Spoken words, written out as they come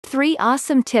3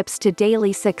 awesome tips to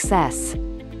daily success.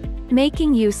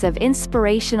 Making use of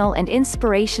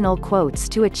inspirational quotes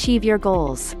to achieve your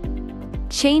goals.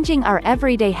 Changing our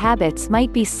everyday habits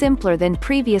might be simpler than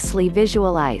previously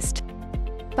visualized.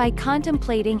 By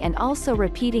contemplating and also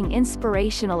repeating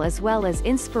inspirational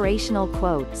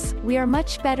quotes, we are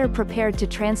much better prepared to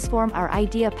transform our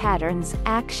idea patterns,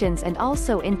 actions, and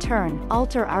also in turn,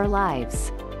 alter our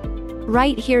lives.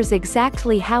 Right, here's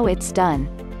exactly how it's done.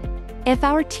 If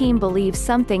our team believes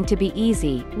something to be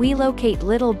easy, we locate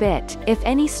little bit, if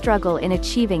any, struggle in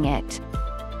achieving it.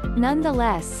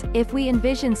 Nonetheless, if we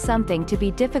envision something to be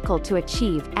difficult to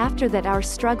achieve, after that our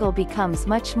struggle becomes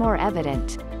much more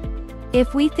evident.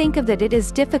 If we think of that it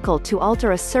is difficult to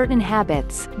alter a certain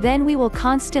habits, then we will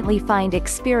constantly find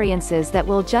experiences that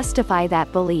will justify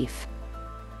that belief.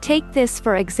 Take this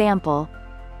for example.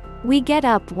 We get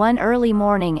up one early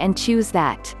morning and choose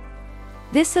that.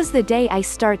 This is the day I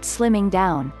start slimming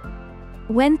down.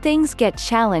 When things get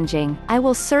challenging, I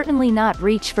will certainly not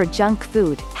reach for junk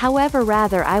food, however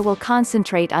rather I will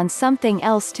concentrate on something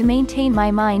else to maintain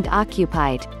my mind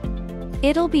occupied.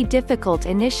 It'll be difficult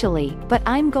initially, but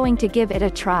I'm going to give it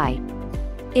a try.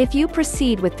 If you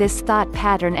proceed with this thought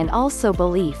pattern and also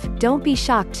belief, don't be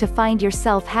shocked to find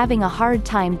yourself having a hard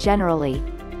time generally.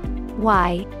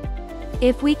 Why?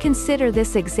 If we consider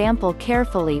this example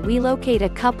carefully, we locate a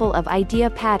couple of idea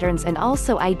patterns and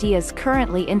also ideas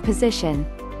currently in position.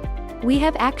 We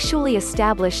have actually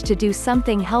established to do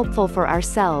something helpful for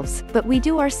ourselves, but we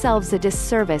do ourselves a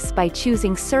disservice by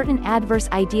choosing certain adverse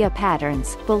idea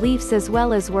patterns, beliefs as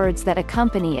well as words that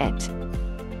accompany it.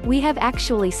 We have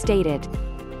actually stated,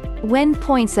 when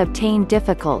points obtain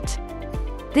difficult.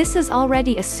 This is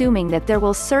already assuming that there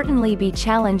will certainly be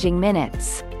challenging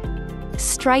minutes.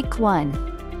 Strike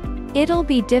 1. It'll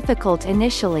be difficult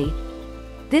initially.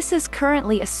 This is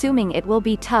currently assuming it will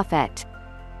be tough at.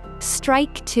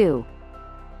 Strike 2.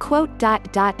 Quote.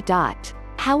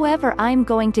 However, I'm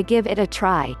going to give it a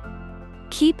try.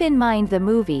 Keep in mind the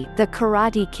movie, The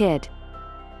Karate Kid.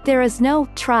 There is no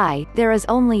try, there is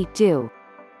only do.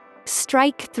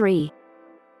 Strike 3.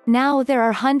 Now there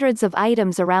are hundreds of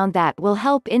items around that will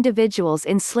help individuals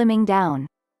in slimming down.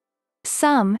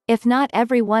 Some, if not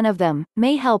every one of them,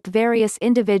 may help various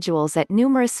individuals at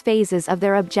numerous phases of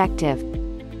their objective.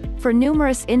 For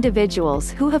numerous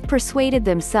individuals who have persuaded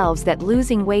themselves that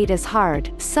losing weight is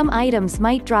hard, some items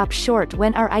might drop short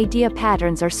when our idea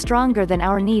patterns are stronger than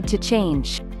our need to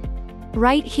change.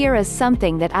 Right here is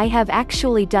something that I have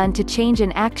actually done to change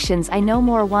in actions I no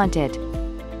more wanted.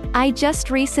 I just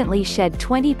recently shed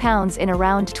 20 pounds in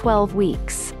around 12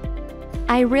 weeks.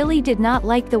 I really did not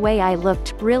like the way I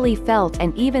looked, really felt,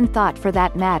 and even thought for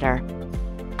that matter.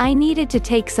 I needed to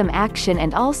take some action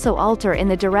and also alter in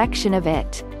the direction of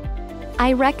it.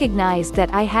 I recognized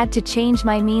that I had to change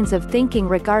my means of thinking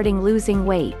regarding losing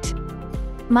weight.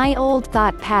 My old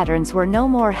thought patterns were no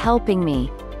more helping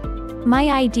me. My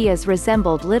ideas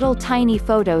resembled little tiny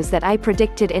photos that I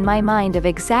predicted in my mind of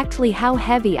exactly how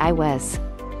heavy I was.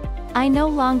 I no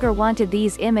longer wanted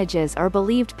these images or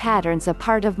believed patterns a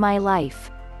part of my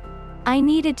life. I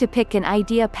needed to pick an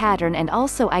idea pattern and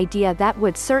also idea that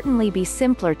would certainly be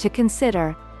simpler to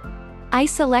consider. I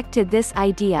selected this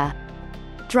idea.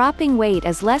 Dropping weight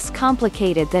is less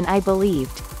complicated than I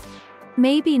believed.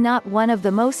 Maybe not one of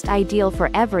the most ideal for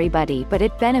everybody, but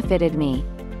it benefited me.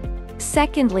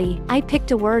 Secondly, I picked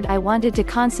a word I wanted to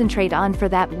concentrate on for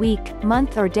that week,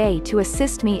 month or day to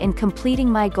assist me in completing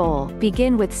my goal.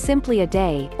 Begin with simply a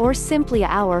day, or simply an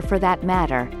hour for that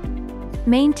matter.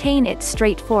 Maintain it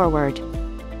straightforward.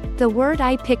 The word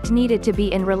I picked needed to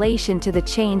be in relation to the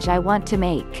change I want to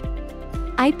make.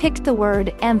 I picked the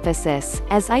word emphasis,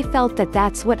 as I felt that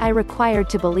that's what I required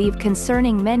to believe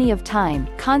concerning many of time,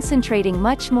 concentrating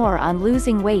much more on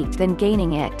losing weight than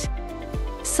gaining it.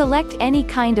 Select any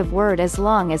kind of word as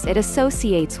long as it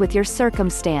associates with your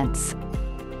circumstance.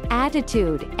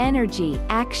 Attitude, energy,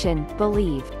 action,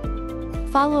 believe.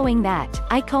 Following that,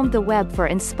 I combed the web for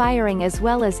inspiring as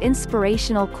well as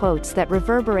inspirational quotes that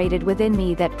reverberated within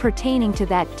me that pertaining to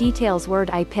that details word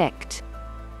I picked.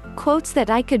 Quotes that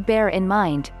I could bear in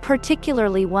mind,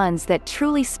 particularly ones that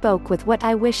truly spoke with what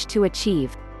I wished to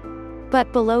achieve.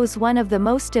 But below's one of the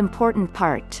most important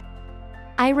part.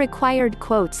 I required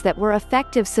quotes that were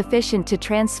effective sufficient to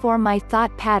transform my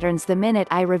thought patterns the minute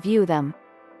I review them.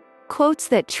 Quotes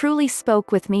that truly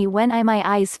spoke with me when my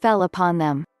eyes fell upon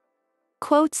them.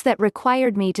 Quotes that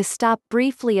required me to stop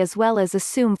briefly as well as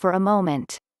assume for a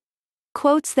moment.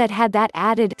 Quotes that had that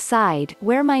added side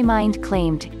where my mind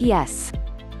claimed, yes.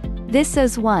 This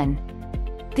is one.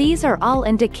 These are all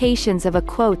indications of a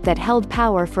quote that held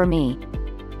power for me.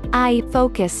 I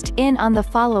focused in on the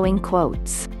following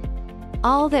quotes.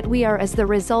 All that we are is the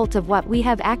result of what we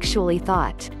have actually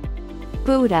thought.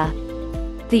 Buddha.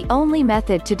 The only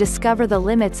method to discover the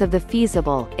limits of the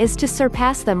feasible is to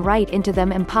surpass them right into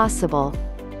them impossible.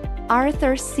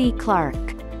 Arthur C.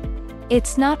 Clarke.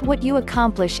 It's not what you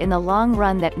accomplish in the long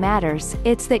run that matters,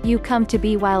 it's that you come to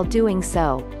be while doing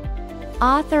so.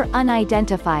 Author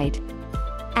unidentified.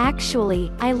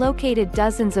 Actually, I located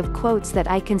dozens of quotes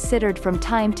that I considered from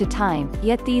time to time,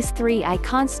 yet these three I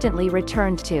constantly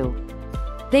returned to.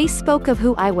 They spoke of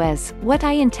who I was, what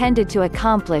I intended to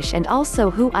accomplish, and also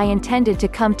who I intended to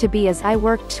come to be as I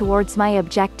worked towards my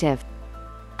objective.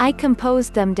 I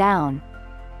composed them down.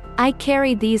 I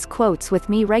carried these quotes with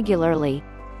me regularly.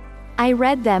 I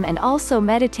read them and also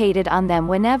meditated on them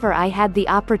whenever I had the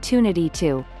opportunity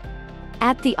to.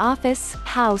 At the office,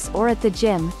 house, or at the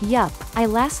gym, yup, I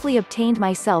lastly obtained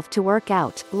myself to work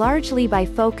out, largely by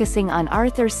focusing on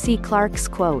Arthur C. Clarke's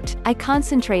quote. I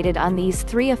concentrated on these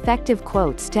three effective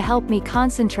quotes to help me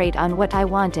concentrate on what I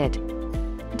wanted.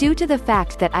 Due to the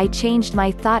fact that I changed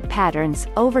my thought patterns,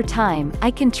 over time, I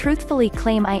can truthfully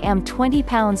claim I am 20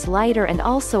 pounds lighter and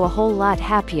also a whole lot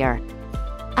happier.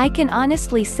 I can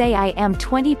honestly say I am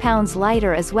 20 pounds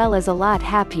lighter as well as a lot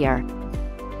happier.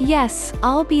 Yes,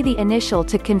 I'll be the initial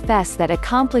to confess that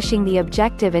accomplishing the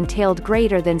objective entailed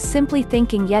greater than simply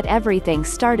thinking, yet everything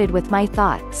started with my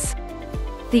thoughts.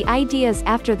 The ideas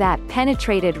after that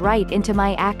penetrated right into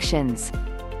my actions.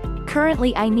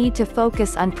 Currently I need to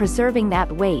focus on preserving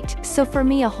that weight, so for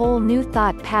me a whole new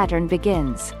thought pattern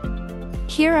begins.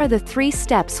 Here are the 3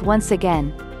 steps once again.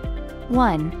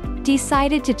 1.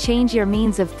 Decided to change your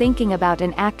means of thinking about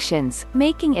an actions,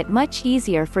 making it much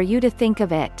easier for you to think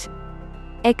of it.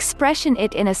 Expression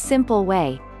it in a simple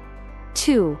way.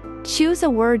 2. Choose a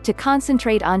word to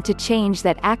concentrate on to change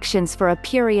that actions for a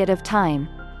period of time.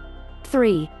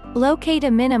 3. Locate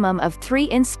a minimum of 3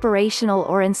 inspirational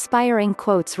or inspiring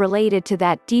quotes related to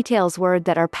that details word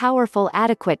that are powerful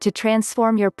adequate to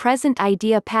transform your present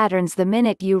idea patterns the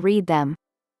minute you read them.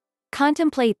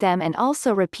 Contemplate them and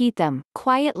also repeat them,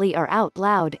 quietly or out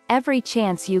loud, every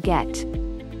chance you get.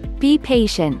 Be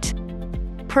patient.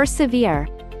 Persevere.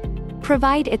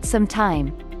 Provide it some time.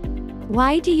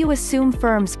 Why do you assume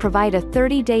firms provide a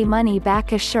 30-day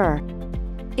money-back assure?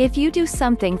 If you do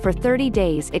something for 30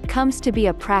 days it comes to be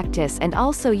a practice and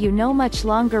also you no much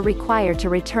longer required to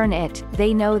return it,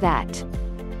 they know that.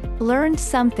 Learned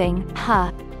something,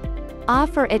 huh?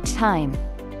 Offer it time.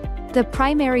 The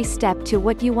primary step to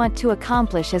what you want to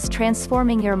accomplish is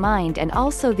transforming your mind and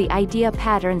also the idea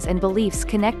patterns and beliefs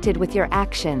connected with your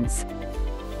actions.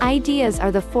 Ideas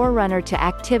are the forerunner to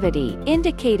activity,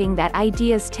 indicating that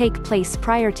ideas take place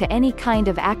prior to any kind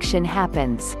of action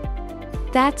happens.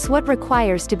 That's what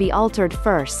requires to be altered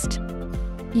first.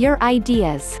 Your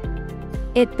ideas.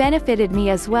 It benefited me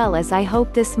as well as I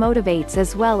hope this motivates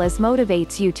as well as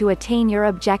motivates you to attain your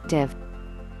objective.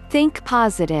 Think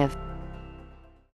positive.